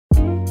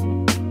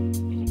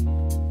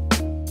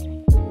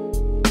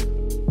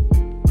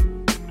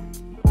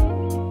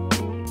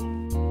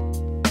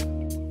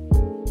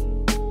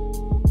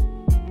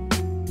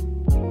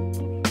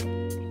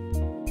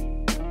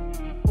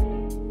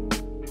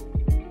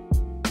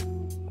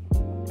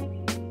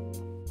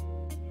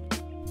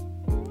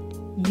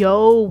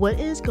Yo, what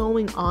is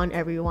going on,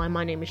 everyone?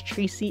 My name is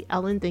Tracy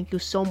Ellen. Thank you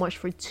so much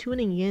for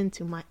tuning in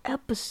to my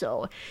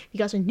episode. If you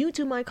guys are new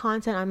to my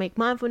content, I make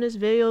mindfulness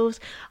videos.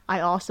 I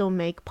also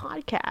make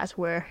podcasts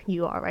where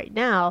you are right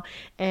now,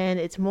 and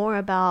it's more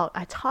about,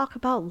 I talk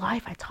about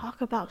life. I talk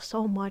about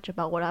so much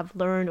about what I've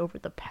learned over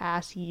the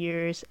past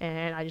years,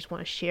 and I just want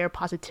to share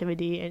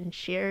positivity and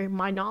share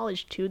my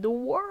knowledge to the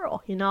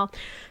world,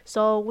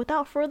 So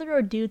without further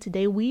ado,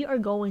 today we are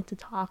going to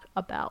talk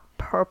about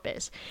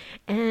purpose.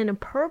 And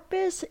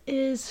purpose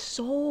is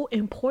so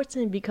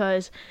important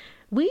because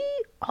we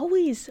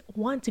always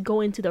want to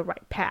go into the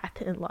right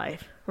path in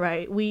life,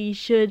 right? We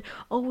should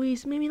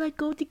always maybe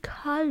go to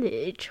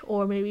college,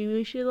 or maybe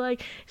we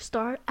should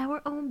start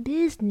our own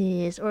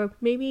business, or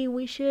maybe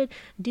we should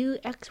do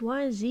X,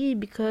 Y, and Z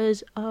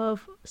because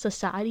of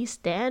society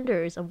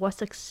standards of what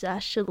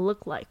success should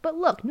look like. But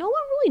look, no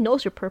one really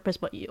knows your purpose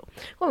but you.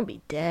 I'm gonna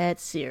be dead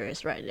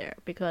serious right there,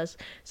 because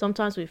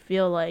sometimes we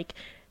feel like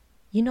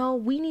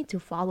we need to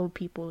follow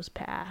people's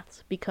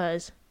paths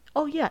because,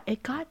 oh yeah,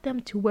 it got them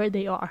to where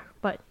they are.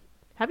 But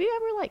have you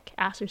ever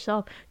asked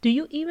yourself, do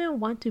you even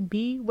want to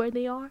be where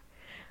they are?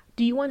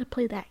 Do you want to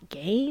play that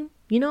game?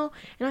 And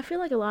I feel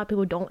like a lot of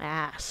people don't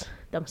ask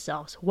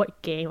themselves, what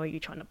game are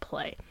you trying to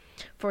play?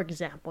 For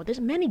example,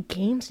 there's many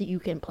games that you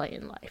can play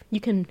in life.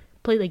 You can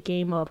play the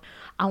game of,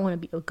 I want to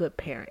be a good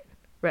parent,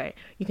 right?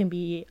 You can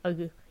play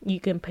the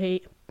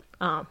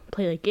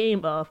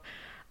game of,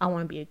 I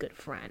want to be a good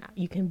friend.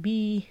 You can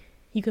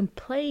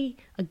play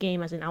a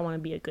game as in, I want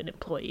to be a good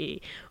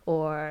employee,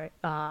 or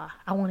I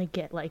want to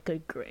get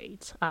good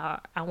grades. I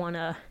want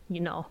to,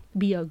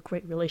 be a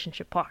great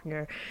relationship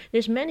partner.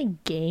 There's many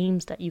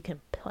games that you can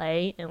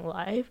play in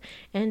life,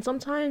 and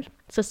sometimes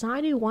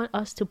society want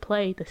us to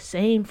play the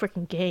same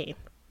freaking game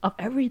of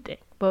everything.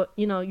 But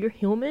you're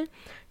human,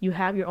 you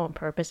have your own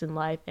purpose in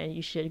life, and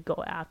you should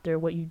go after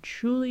what you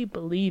truly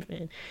believe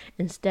in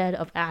instead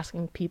of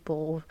asking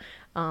people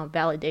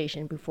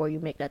validation before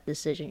you make that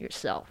decision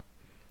yourself.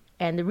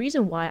 And the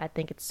reason why I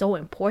think it's so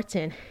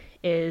important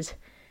is,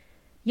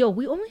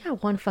 we only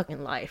have one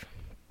fucking life.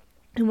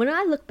 And when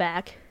I look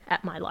back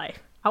at my life,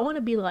 I want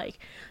to be like,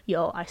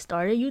 I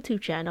started a YouTube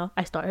channel,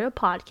 I started a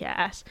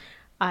podcast,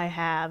 I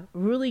have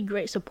really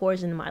great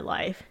supporters in my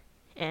life,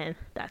 and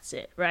that's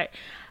it, right?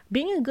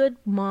 Being a good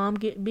mom,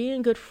 being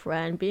a good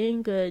friend,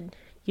 being good,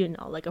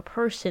 a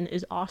person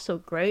is also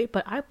great,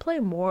 but I play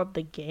more of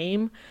the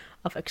game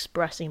of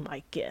expressing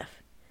my gift.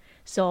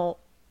 So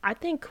I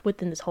think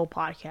within this whole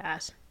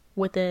podcast,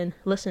 within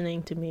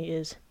listening to me,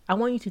 is I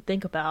want you to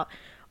think about,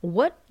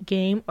 what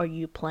game are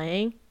you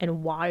playing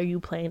and why are you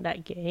playing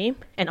that game?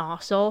 And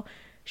also,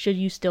 should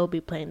you still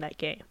be playing that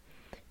game?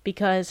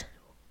 Because,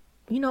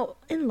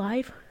 in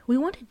life, we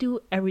want to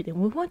do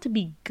everything. We want to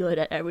be good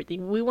at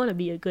everything. We want to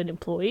be a good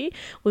employee.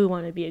 We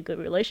want to be a good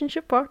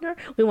relationship partner.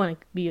 We want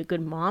to be a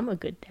good mom, a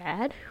good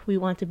dad. We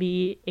want to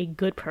be a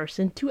good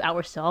person to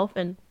ourselves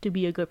and to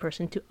be a good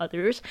person to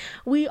others.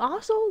 We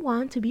also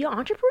want to be an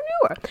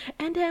entrepreneur.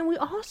 And then we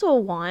also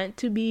want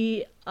to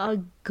be a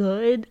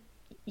good,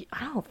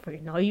 I don't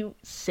freaking know, you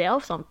sell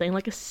something,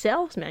 like a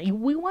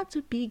salesman. We want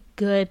to be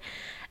good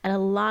at a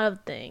lot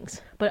of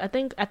things. But I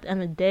think at the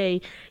end of the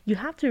day, you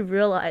have to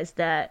realize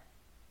that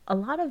a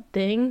lot of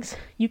things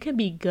you can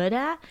be good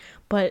at,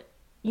 but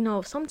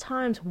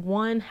sometimes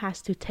one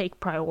has to take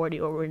priority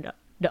over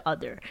the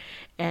other.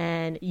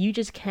 And you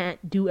just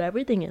can't do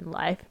everything in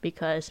life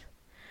because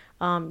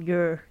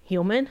you're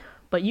human,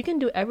 but you can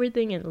do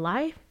everything in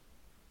life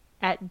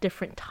at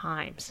different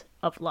times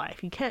of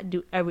life. You can't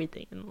do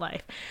everything in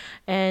life.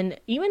 And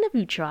even if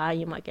you try,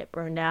 you might get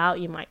burned out.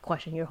 You might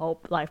question your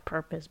whole life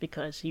purpose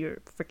because you're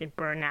freaking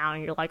burned out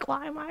and you're like,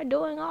 why am I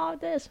doing all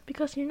this?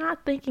 Because you're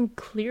not thinking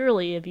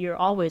clearly if you're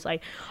always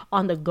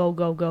on the go,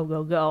 go, go,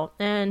 go, go.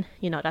 And,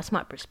 that's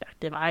my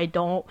perspective. I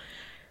don't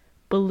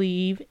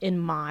believe in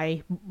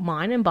my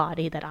mind and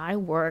body that I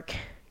work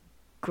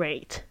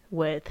great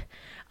with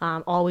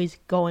always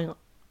going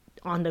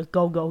on the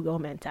go, go, go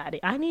mentality.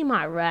 I need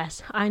my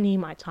rest. I need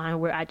my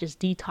time where I just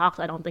detox.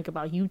 I don't think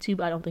about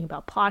YouTube. I don't think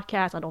about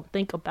podcasts. I don't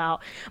think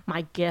about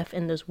my gift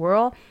in this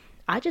world.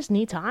 I just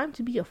need time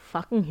to be a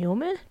fucking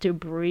human, to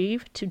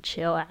breathe, to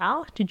chill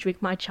out, to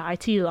drink my chai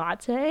tea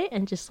latte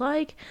and just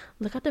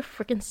look at the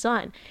freaking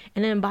sun.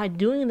 And then by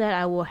doing that,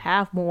 I will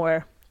have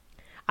more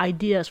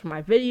ideas for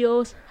my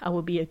videos. I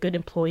will be a good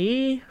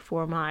employee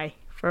for my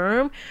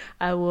firm.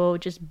 I will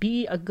just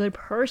be a good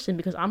person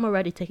because I'm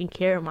already taking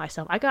care of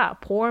myself. I gotta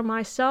pour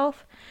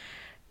myself.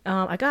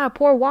 I gotta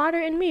pour water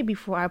in me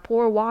before I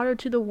pour water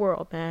to the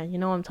world, man. You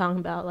know what I'm talking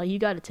about? You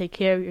gotta take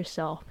care of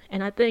yourself.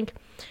 And I think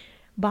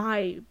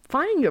by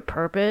finding your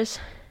purpose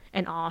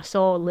and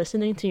also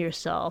listening to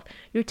yourself,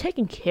 you're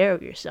taking care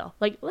of yourself.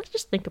 Let's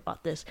just think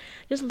about this.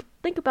 Just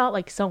think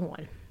about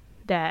someone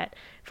that,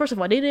 first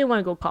of all, they didn't want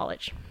to go to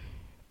college,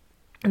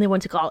 and they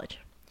went to college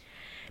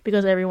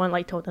because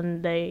everyone told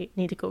them they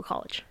need to go to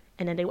college.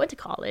 And then they went to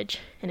college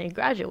and they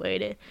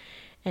graduated,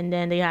 and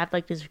then they have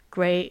this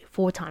great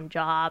full-time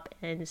job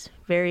and it's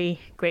very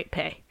great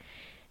pay,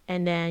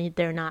 and then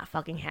they're not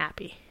fucking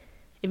happy.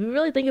 If you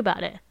really think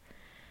about it,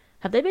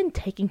 Have they been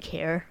taking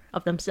care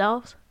of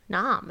themselves?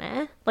 Nah,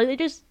 man. Like, they're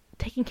just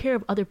taking care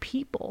of other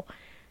people.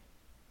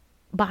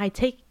 By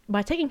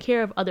taking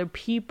care of other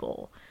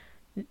people,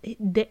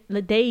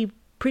 they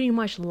pretty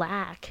much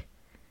lack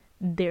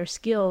their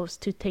skills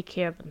to take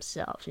care of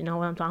themselves. You know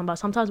what I'm talking about?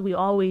 Sometimes we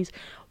always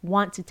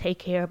want to take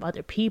care of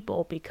other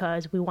people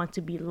because we want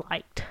to be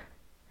liked.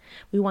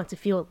 We want to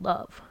feel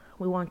love.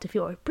 We want to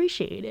feel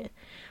appreciated.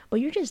 But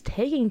you're just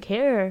taking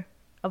care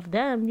of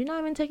them. You're not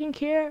even taking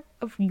care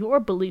of your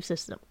belief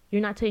system.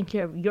 You're not taking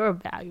care of your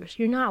values.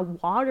 You're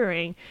not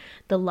watering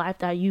the life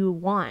that you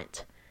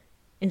want.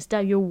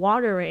 Instead, you're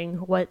watering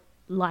what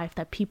life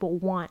that people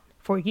want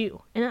for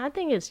you. And I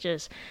think it's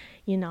just,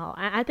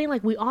 I think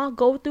like we all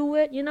go through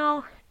it,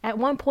 at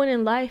one point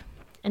in life.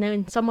 And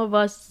then some of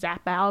us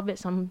zap out of it.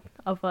 Some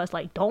of us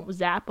like don't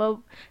zap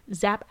out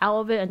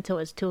of it until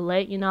it's too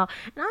late, And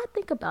I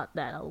think about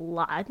that a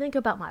lot. I think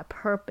about my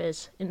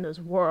purpose in this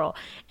world.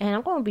 And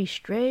I'm going to be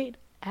straight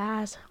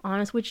as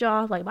honest with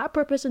y'all. Like, my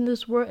purpose in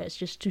this world is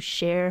just to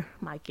share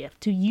my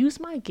gift. To use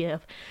my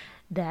gift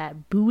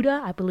that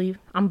Buddha, I believe,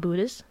 I'm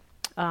Buddhist.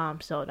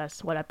 So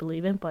that's what I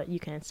believe in. But you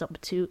can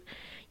substitute,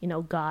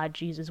 God,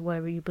 Jesus,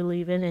 whatever you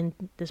believe in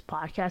this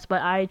podcast.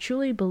 But I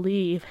truly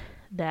believe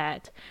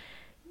that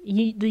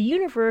the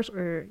universe,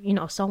 or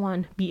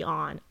someone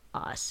beyond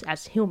us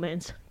as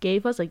humans,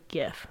 gave us a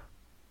gift.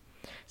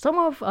 Some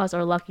of us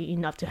are lucky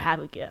enough to have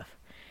a gift,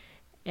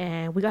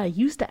 and we gotta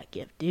use that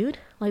gift, dude.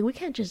 Like, we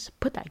can't just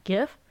put that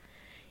gift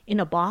in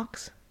a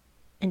box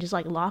and just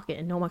like lock it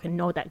and no one can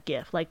know that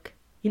gift. Like,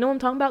 you know what I'm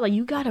talking about? Like,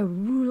 you gotta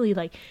really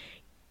like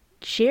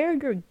share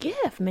your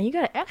gift, man. You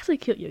gotta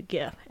execute your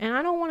gift. And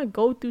I don't want to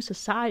go through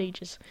society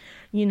just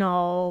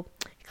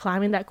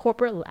climbing that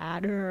corporate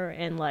ladder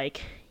and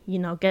like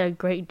get a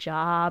great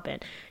job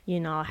and,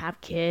 have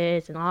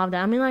kids and all of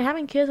that. I mean, like,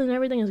 having kids and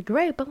everything is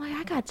great, but like,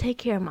 I gotta take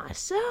care of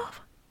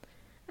myself.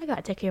 I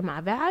gotta take care of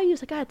my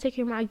values. I gotta take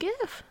care of my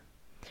gift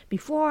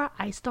before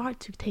I start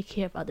to take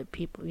care of other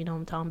people. You know what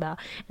I'm talking about?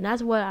 And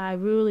that's what I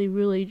really,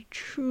 really,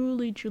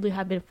 truly, truly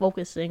have been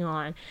focusing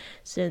on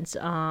since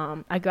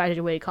I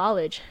graduated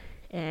college.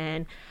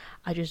 And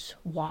I just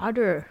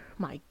water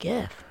my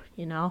gift,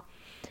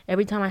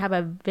 Every time I have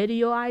a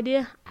video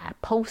idea, I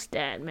post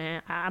that,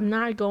 man. I'm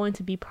not going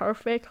to be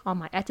perfect on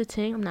my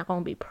editing. I'm not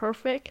going to be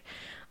perfect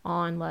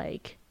on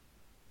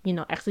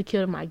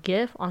executing my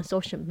gift on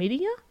social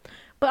media,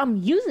 but I'm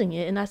using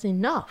it and that's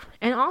enough.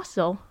 And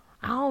also,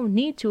 I don't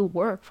need to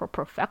work for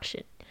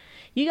perfection.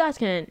 You guys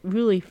can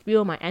really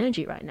feel my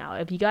energy right now.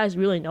 If you guys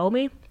really know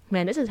me,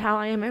 man, this is how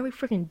I am every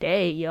freaking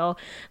day, yo.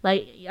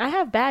 Like, I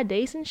have bad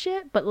days and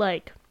shit, but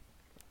like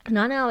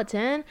 9 out of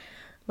 10,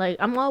 like,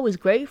 I'm always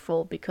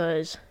grateful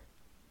because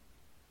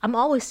I'm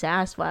always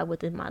satisfied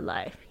within my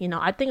life.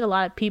 I think a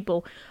lot of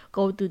people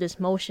go through this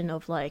motion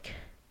of like,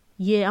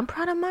 yeah, I'm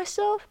proud of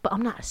myself, but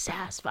I'm not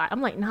satisfied.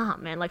 I'm like, nah,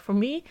 man. Like, for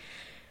me,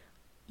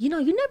 you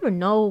never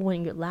know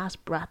when your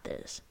last breath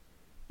is.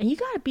 And you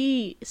gotta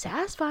be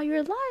satisfied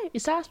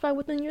satisfied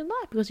within your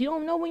life, because you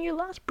don't know when your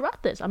last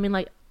breath is. I mean,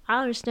 like,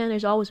 I understand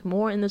there's always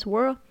more in this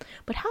world,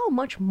 but how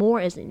much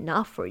more is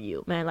enough for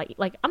you, man?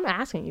 Like I'm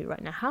asking you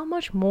right now, how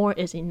much more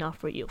is enough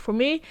for you? For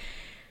me,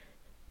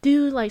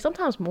 dude, like,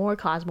 sometimes more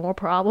cause more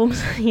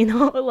problems,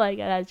 like,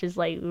 I just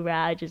like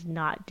rather just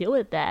not deal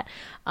with that.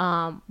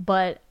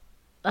 But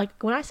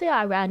like, when I say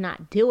I'd rather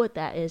not deal with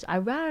that, is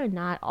I'd rather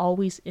not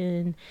always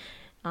in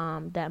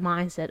that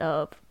mindset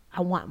of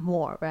I want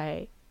more,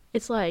 right?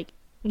 It's like,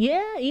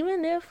 yeah,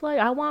 even if like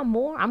I want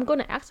more, I'm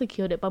gonna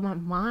execute it, but my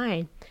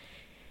mind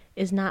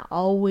is not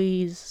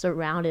always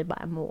surrounded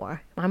by more.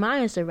 My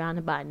mind is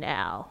surrounded by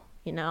now,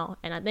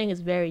 and I think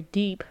it's very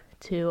deep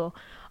to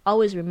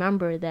always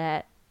remember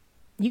that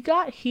you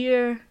got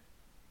here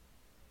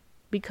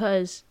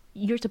because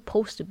you're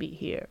supposed to be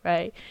here,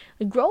 right?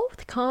 The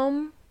growth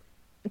comes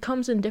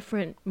in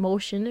different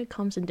motion, it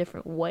comes in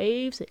different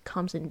waves, it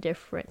comes in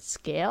different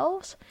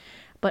scales.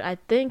 But I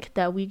think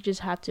that we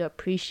just have to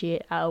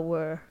appreciate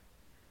our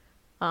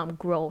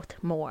growth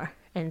more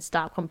and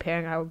stop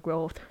comparing our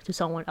growth to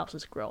someone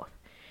else's growth.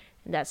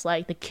 And that's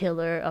like the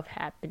killer of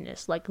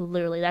happiness. Like,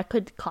 literally, that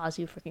could cause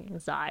you freaking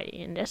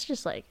anxiety. And that's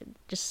just like, it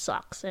just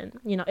sucks. And,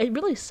 it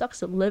really sucks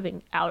the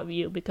living out of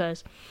you,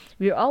 because if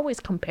you're always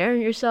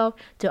comparing yourself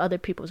to other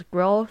people's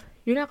growth,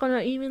 you're not going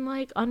to even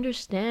like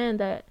understand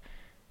that,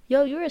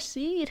 yo, you're a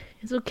seed.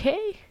 It's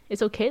okay.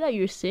 It's okay that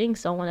you're seeing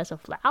someone as a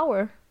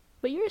flower,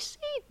 but you're a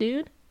seed,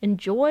 dude.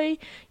 Enjoy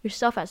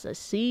yourself as a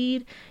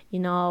seed,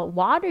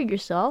 water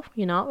yourself,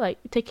 like,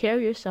 take care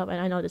of yourself. And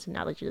I know this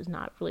analogy does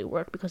not really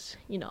work because,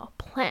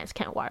 plants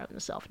can't water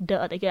themselves.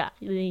 Duh, they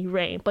need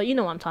rain. But you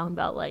know what I'm talking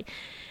about. Like,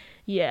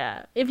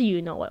 yeah, if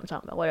you know what I'm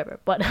talking about,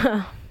 whatever. But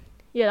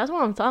yeah, that's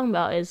what I'm talking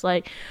about. Is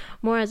like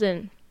more as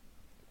in,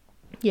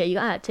 yeah, you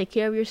gotta take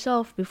care of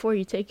yourself before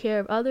you take care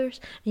of others.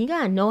 And you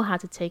gotta know how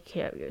to take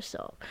care of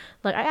yourself.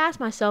 Like, I ask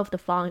myself the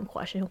following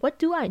question: what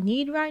do I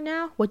need right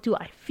now? What do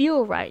I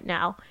feel right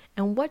now?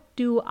 And what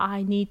do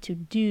I need to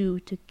do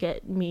to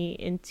get me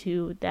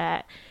into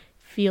that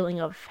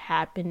feeling of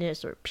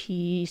happiness or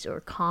peace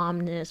or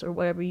calmness or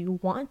whatever you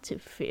want to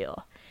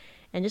feel?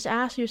 And just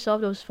ask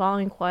yourself those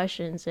following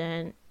questions,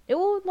 and it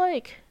will,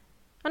 like,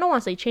 I don't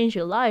want to say change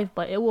your life,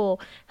 but it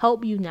will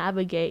help you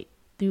navigate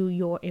through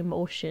your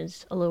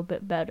emotions a little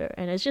bit better.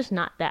 And it's just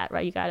not that,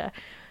 right? You gotta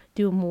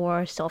do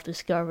more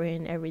self-discovery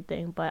and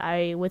everything, but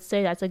I would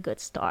say that's a good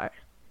start.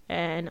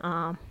 And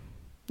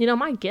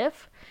my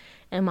gift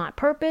and my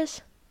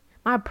purpose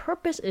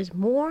is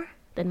more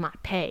than my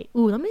pay.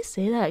 Ooh, let me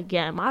say that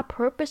again. My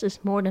purpose is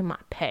more than my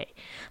pay.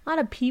 A lot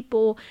of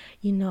people,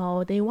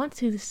 they want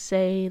to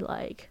say,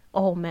 like,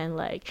 oh man,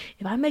 like,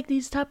 if I make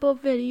these type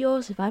of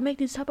videos, if I make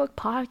these type of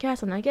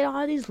podcasts, and I get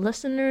all these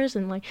listeners,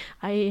 and like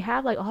I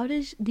have like all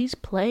these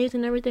plays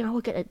and everything, I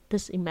will get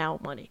this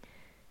amount of money.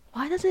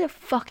 Why does it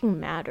fucking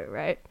matter,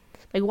 right?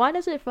 Like, why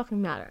does it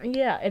fucking matter? And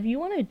yeah, if you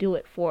want to do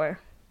it for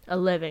a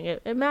living,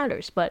 it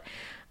matters. But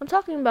I'm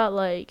talking about,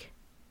 like,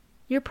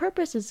 your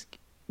purpose is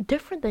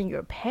different than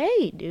your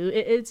pay, dude.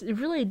 It's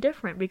really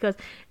different, because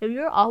if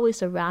you're always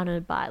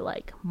surrounded by,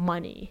 like,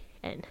 money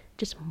and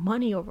just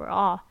money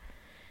overall,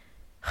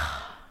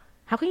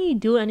 how can you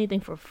do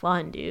anything for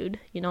fun, dude?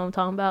 You know what I'm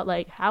talking about?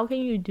 Like, how can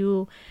you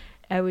do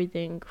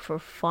everything for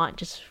fun,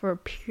 just for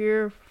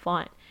pure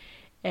fun?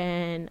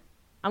 And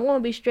I'm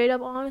gonna be straight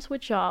up honest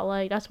with y'all.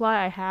 Like, that's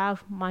why I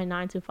have my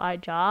 9 to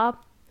 5 job,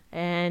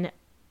 and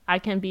I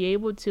can be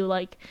able to,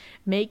 like,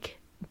 make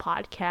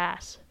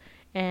podcasts,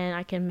 and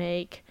I can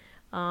make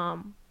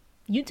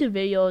YouTube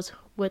videos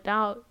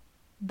without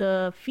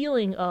the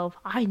feeling of,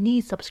 I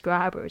need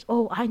subscribers,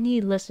 oh, I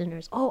need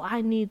listeners, oh,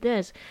 I need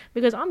this,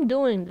 because I'm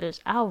doing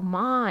this out of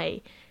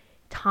my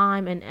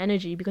time and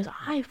energy, because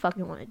I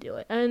fucking want to do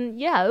it. And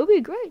yeah, it would be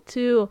great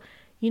to,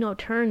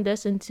 turn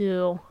this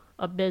into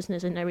a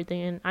business and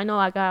everything. And I know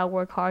I gotta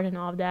work hard and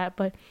all of that,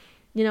 but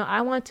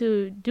I want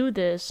to do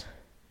this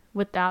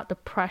without the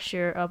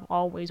pressure of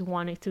always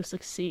wanting to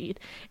succeed,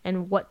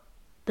 and what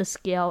the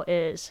scale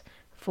is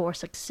for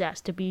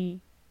success to be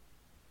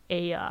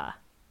a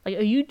like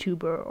a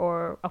YouTuber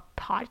or a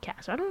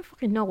podcaster. I don't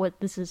fucking know what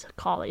this is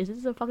called. Is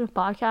this a fucking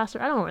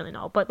podcaster? I don't really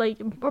know. But, like,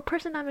 a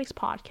person that makes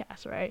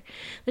podcasts, right?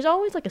 There's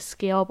always, like, a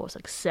scalable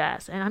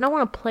success, and I don't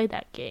want to play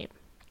that game.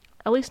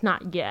 At least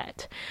not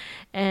yet.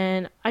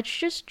 And I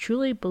just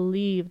truly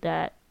believe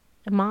that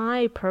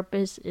my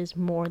purpose is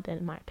more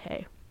than my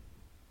pay.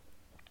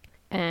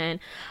 And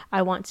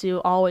I want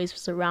to always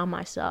surround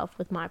myself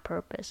with my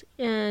purpose.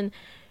 And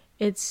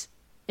it's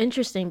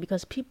interesting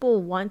because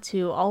people want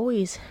to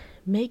always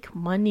make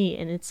money,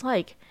 and it's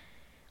like,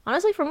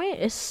 honestly, for me,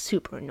 it's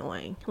super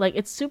annoying. Like,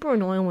 it's super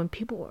annoying when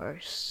people are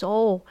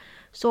so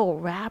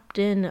wrapped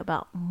in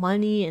about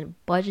money and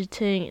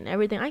budgeting and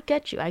everything. I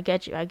get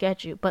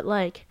you, but,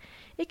 like,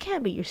 it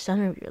can't be your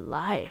center of your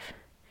life.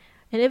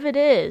 And if it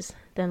is,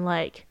 then,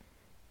 like,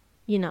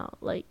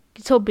 like,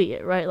 so be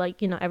it, right?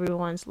 Like,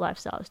 everyone's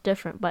lifestyle is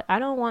different, but I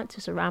don't want to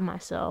surround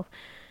myself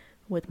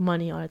with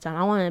money all the time.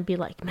 I want to be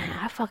like, man,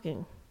 I'm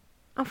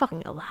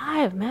fucking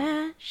alive,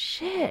 man.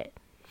 Shit.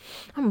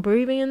 I'm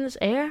breathing in this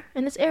air,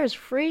 and this air is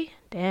free.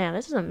 Damn,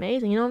 this is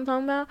amazing. You know what I'm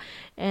talking about?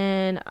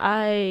 And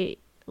I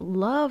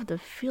love the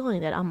feeling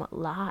that I'm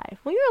alive.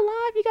 When you're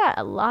alive, you got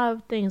a lot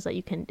of things that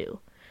you can do.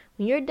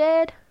 When you're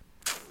dead,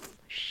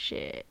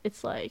 shit,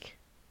 it's like,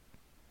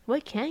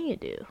 what can you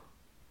do? You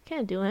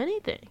can't do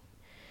anything.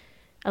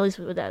 At least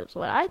that's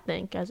what I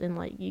think, as in,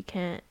 like,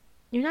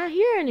 you're not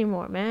here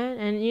anymore, man.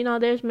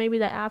 And, there's maybe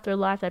that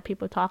afterlife that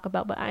people talk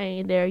about, but I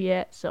ain't there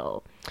yet,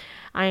 so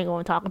I ain't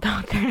gonna talk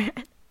about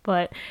that.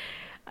 But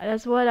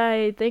that's what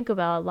I think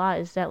about a lot,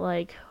 is that,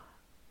 like,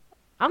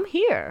 I'm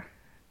here,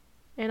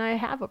 and I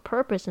have a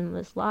purpose in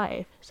this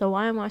life. So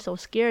why am I so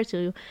scared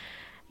to,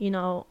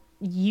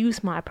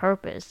 use my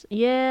purpose?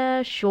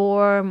 Yeah,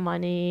 sure,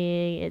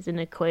 money is an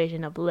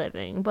equation of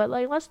living, but,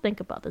 like, let's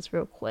think about this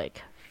real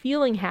quick.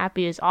 Feeling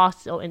happy is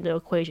also in the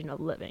equation of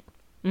living.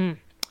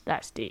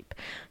 That's deep.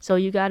 So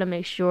you got to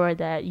make sure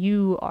that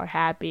you are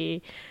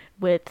happy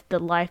with the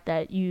life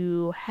that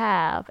you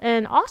have.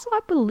 And also,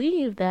 I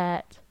believe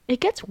that it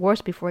gets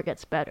worse before it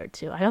gets better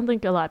too. I don't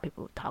think a lot of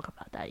people talk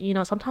about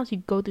that. Sometimes you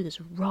go through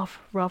this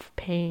rough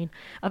pain,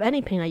 of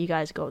any pain that you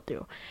guys go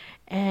through.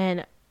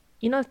 And,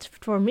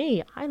 for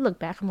me, I look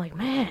back, I'm like,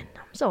 man,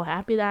 I'm so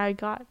happy that I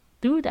got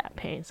through that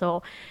pain.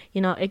 So,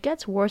 it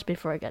gets worse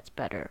before it gets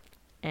better.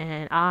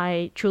 And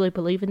I truly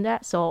believe in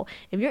that. So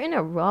if you're in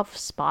a rough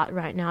spot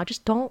right now,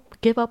 just don't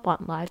give up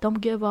on life. Don't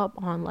give up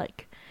on,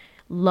 like,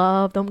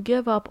 love. Don't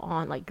give up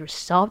on, like,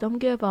 yourself. Don't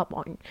give up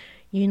on,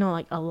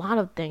 like, a lot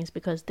of things,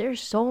 because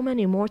there's so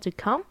many more to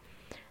come.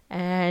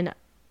 And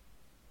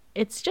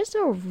it's just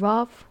a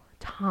rough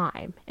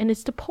time, and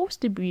it's supposed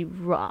to be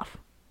rough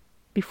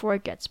before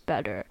it gets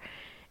better.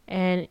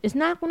 And it's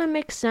not going to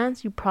make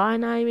sense. You're probably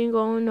not even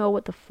going to know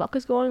what the fuck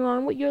is going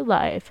on with your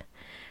life.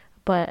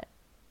 But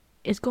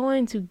it's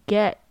going to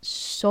get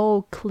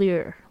so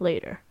clear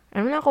later.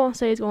 And I'm not going to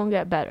say it's going to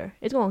get better.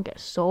 It's going to get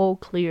so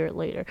clear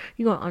later.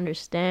 You're going to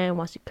understand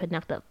once you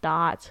connect the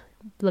dots,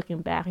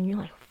 looking back, and you're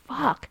like,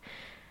 fuck.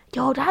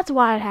 yo, that's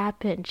why it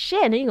happened.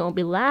 Shit, and then you're gonna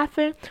be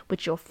laughing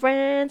with your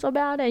friends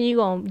about it, and you're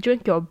gonna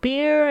drink your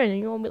beer, and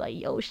you're gonna be like,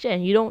 yo, shit,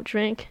 and you don't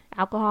drink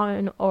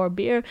alcohol or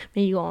beer,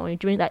 then you're gonna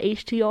drink that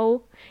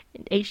H2O,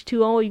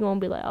 you're gonna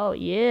be like, oh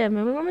yeah,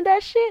 man, remember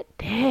that shit?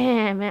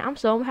 Damn, man, I'm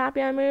so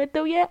happy I made it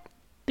through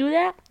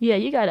that. Yeah,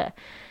 you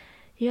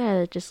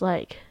gotta just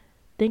like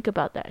think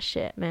about that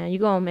shit, man. You're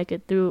gonna make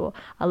it through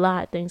a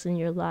lot of things in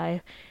your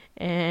life,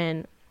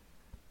 and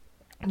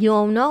you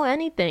don't know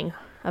anything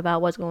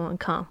about what's going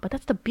to come, but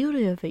that's the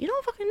beauty of it. You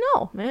don't fucking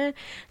know, man.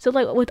 So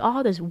like with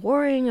all this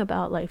worrying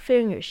about like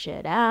figuring your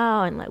shit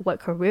out and like what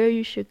career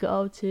you should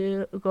go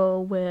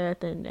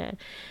with, and then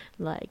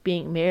like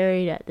being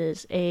married at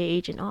this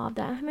age and all of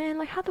that, man,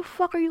 like how the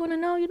fuck are you gonna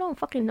know? You don't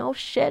fucking know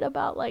shit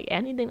about like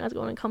anything that's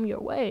going to come your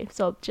way.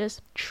 So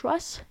just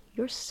trust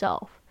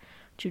yourself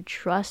to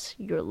trust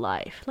your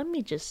life. Let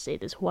me just say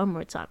this one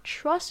more time.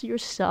 Trust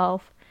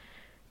yourself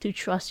to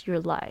trust your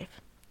life.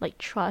 Like,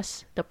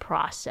 trust the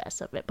process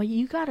of it. But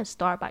you gotta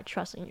start by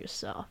trusting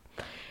yourself.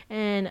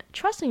 And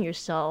trusting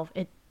yourself,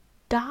 it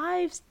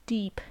dives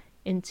deep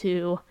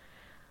into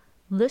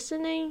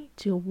listening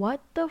to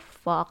what the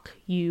fuck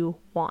you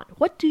want.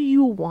 What do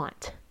you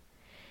want?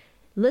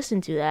 Listen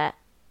to that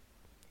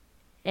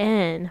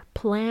and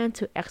plan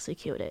to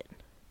execute it.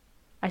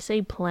 I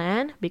say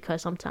plan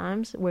because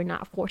sometimes we're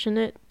not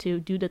fortunate to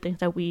do the things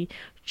that we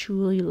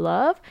truly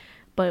love,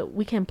 but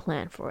we can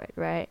plan for it,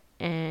 right?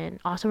 And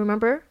also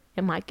remember,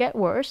 it might get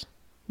worse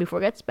before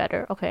it gets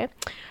better, okay?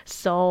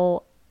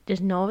 So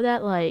just know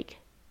that like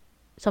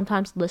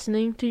sometimes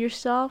listening to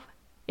yourself,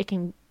 it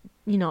can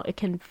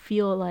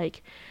feel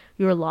like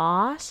you're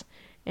lost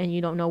and you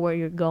don't know where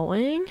you're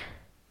going.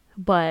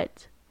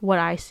 But what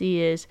I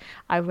see is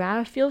I'd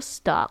rather feel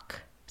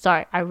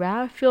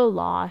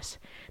lost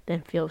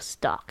than feel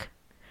stuck.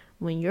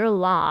 When you're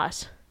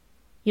lost,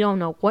 you don't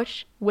know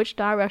which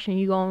direction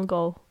you're gonna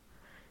go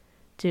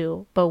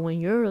to. But when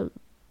you're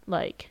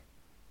like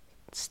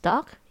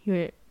stuck,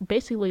 you're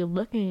basically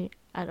looking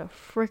at a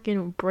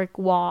freaking brick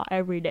wall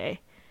every day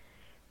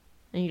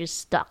and you're just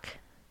stuck,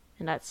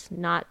 and that's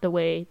not the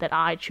way that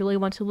I truly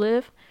want to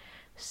live.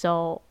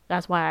 So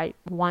that's why I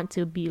want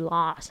to be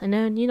lost. And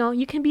then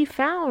you can be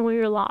found when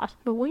you're lost,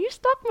 but when you're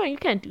stuck, man, you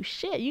can't do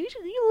shit. You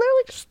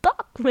literally just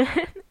stuck,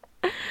 man.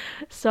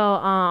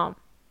 So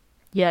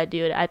yeah,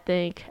 dude, I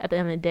think at the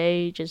end of the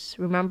day, just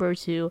remember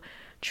to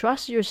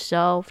trust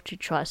yourself to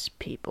trust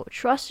people.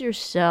 Trust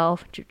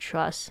yourself to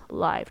trust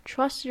life.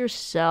 Trust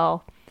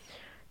yourself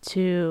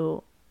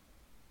to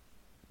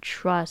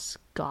trust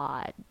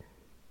God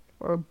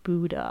or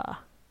Buddha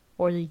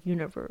or the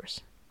universe.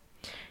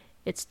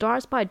 It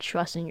starts by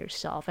trusting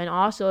yourself. And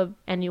also, if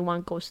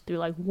anyone goes through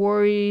like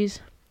worries,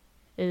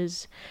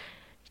 is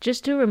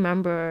just to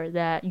remember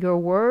that your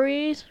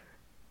worries,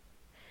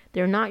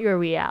 they're not your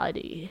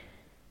reality.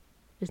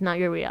 It's not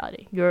your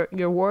reality.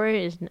 Your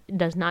worry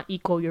does not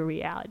equal your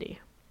reality.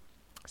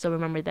 So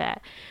remember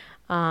that.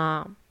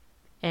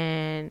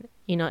 And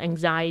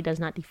anxiety does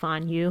not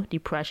define you.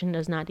 Depression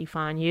does not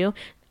define you.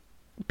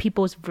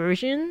 People's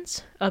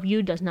versions of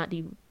you does not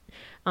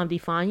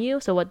define you.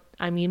 So what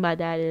I mean by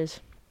that is,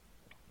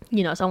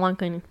 someone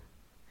can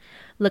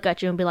look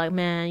at you and be like,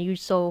 man, you're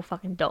so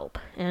fucking dope.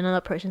 And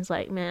another person's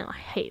like, man, I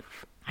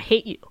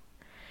hate you.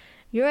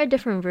 You're a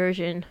different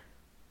version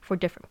for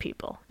different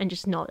people, and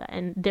just know that.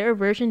 And their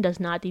version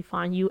does not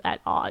define you at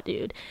all,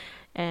 dude.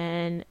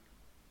 And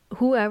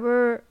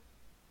whoever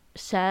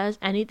says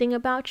anything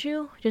about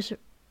you, just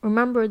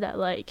remember that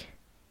like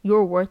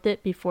you're worth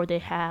it before they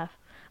have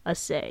a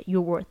say.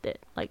 You're worth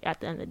it, like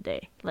at the end of the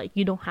day. Like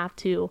you don't have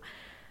to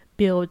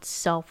build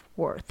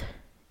self-worth.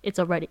 It's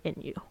already in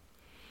you.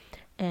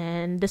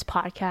 And this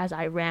podcast,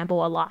 I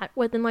ramble a lot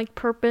within like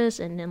purpose,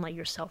 and then like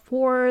your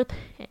self-worth,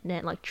 and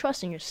then like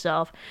trusting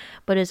yourself.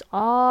 But it's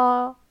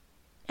all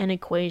an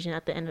equation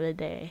at the end of the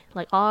day.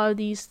 Like all of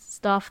these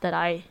stuff that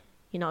I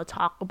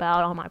talk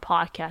about on my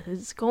podcast,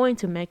 is going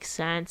to make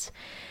sense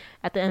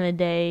at the end of the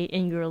day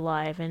in your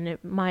life, and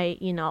it might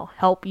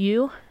help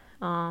you.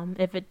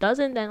 If it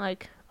doesn't, then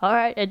like all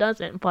right, it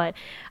doesn't. But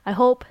I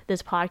hope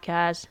this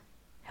podcast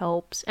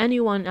helps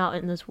anyone out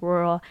in this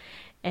world,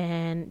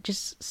 and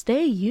just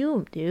stay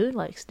you, dude.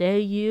 Like stay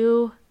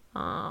you.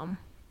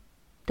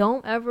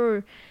 Don't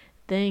ever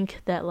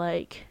think that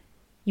like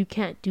you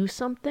can't do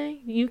something.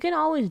 You can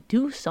always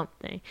do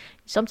something.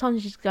 Sometimes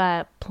you just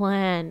gotta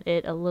plan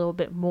it a little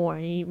bit more.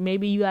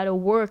 Maybe you gotta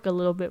work a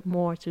little bit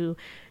more to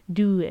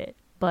do it.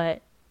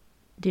 But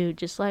dude,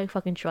 just like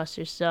fucking trust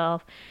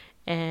yourself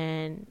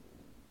and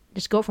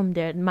just go from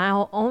there.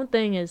 My own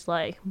thing is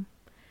like,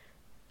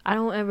 I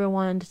don't ever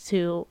want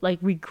to like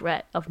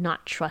regret of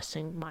not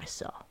trusting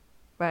myself,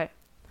 right?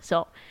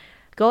 So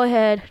go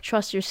ahead,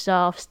 trust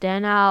yourself,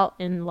 stand out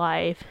in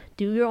life,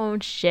 do your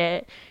own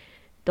shit.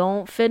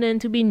 Don't fit in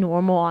to be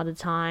normal all the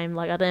time.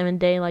 Like at the end of the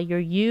day, like you're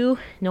you.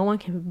 No one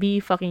can be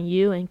fucking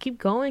you, and keep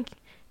going.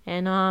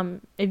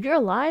 And if you're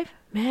alive,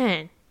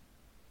 man,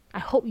 I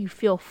hope you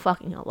feel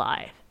fucking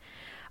alive.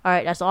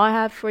 Alright, that's all I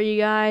have for you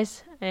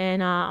guys.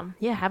 And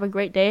yeah, have a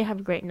great day, have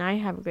a great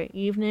night, have a great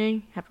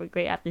evening, have a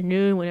great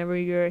afternoon whenever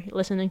you're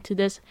listening to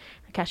this.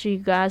 I'll catch you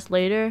guys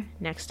later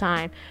next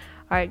time.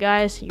 All right,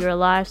 guys, you're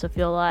alive, so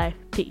feel alive.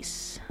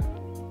 Peace.